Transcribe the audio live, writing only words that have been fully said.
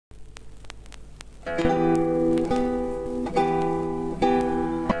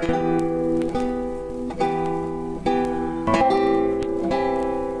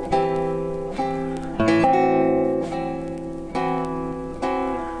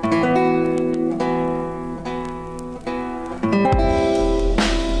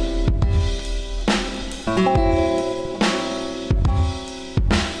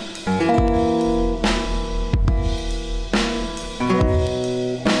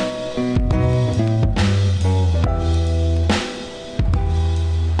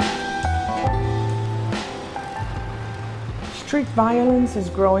Street violence is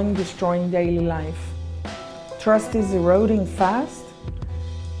growing, destroying daily life. Trust is eroding fast,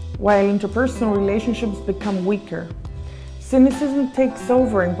 while interpersonal relationships become weaker. Cynicism takes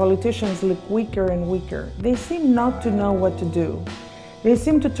over and politicians look weaker and weaker. They seem not to know what to do. They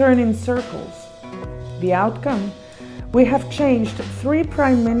seem to turn in circles. The outcome? We have changed 3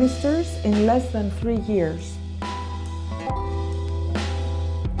 prime ministers in less than 3 years.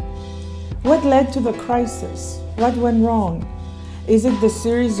 What led to the crisis? What went wrong? Is it the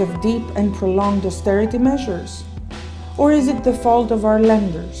series of deep and prolonged austerity measures? Or is it the fault of our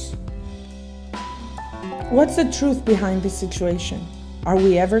lenders? What's the truth behind this situation? Are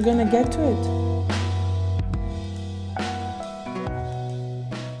we ever going to get to it?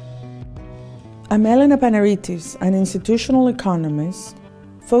 I'm Elena Panaritis, an institutional economist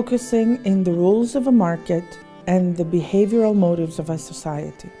focusing in the rules of a market and the behavioral motives of a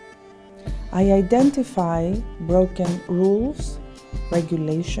society. I identify broken rules,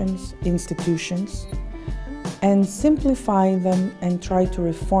 regulations, institutions, and simplify them and try to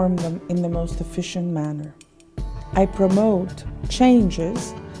reform them in the most efficient manner. I promote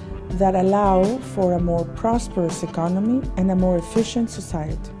changes that allow for a more prosperous economy and a more efficient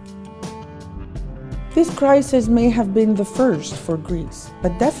society. This crisis may have been the first for Greece,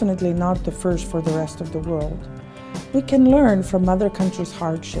 but definitely not the first for the rest of the world. We can learn from other countries'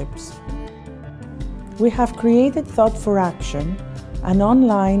 hardships. We have created Thought for Action, an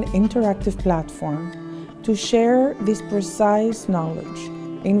online interactive platform to share this precise knowledge,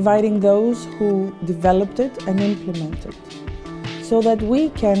 inviting those who developed it and implement it, so that we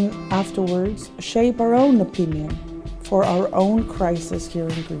can afterwards shape our own opinion for our own crisis here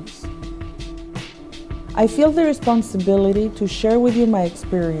in Greece. I feel the responsibility to share with you my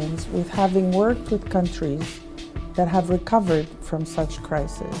experience with having worked with countries that have recovered from such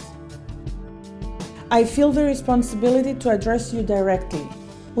crises. I feel the responsibility to address you directly,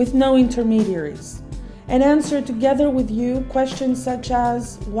 with no intermediaries, and answer together with you questions such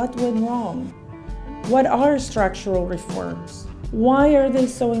as, what went wrong? What are structural reforms? Why are they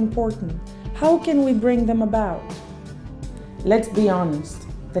so important? How can we bring them about? Let's be honest,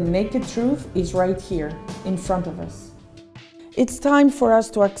 the naked truth is right here, in front of us. It's time for us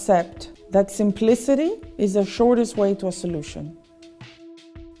to accept that simplicity is the shortest way to a solution.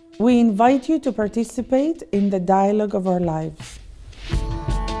 We invite you to participate in the dialogue of our lives.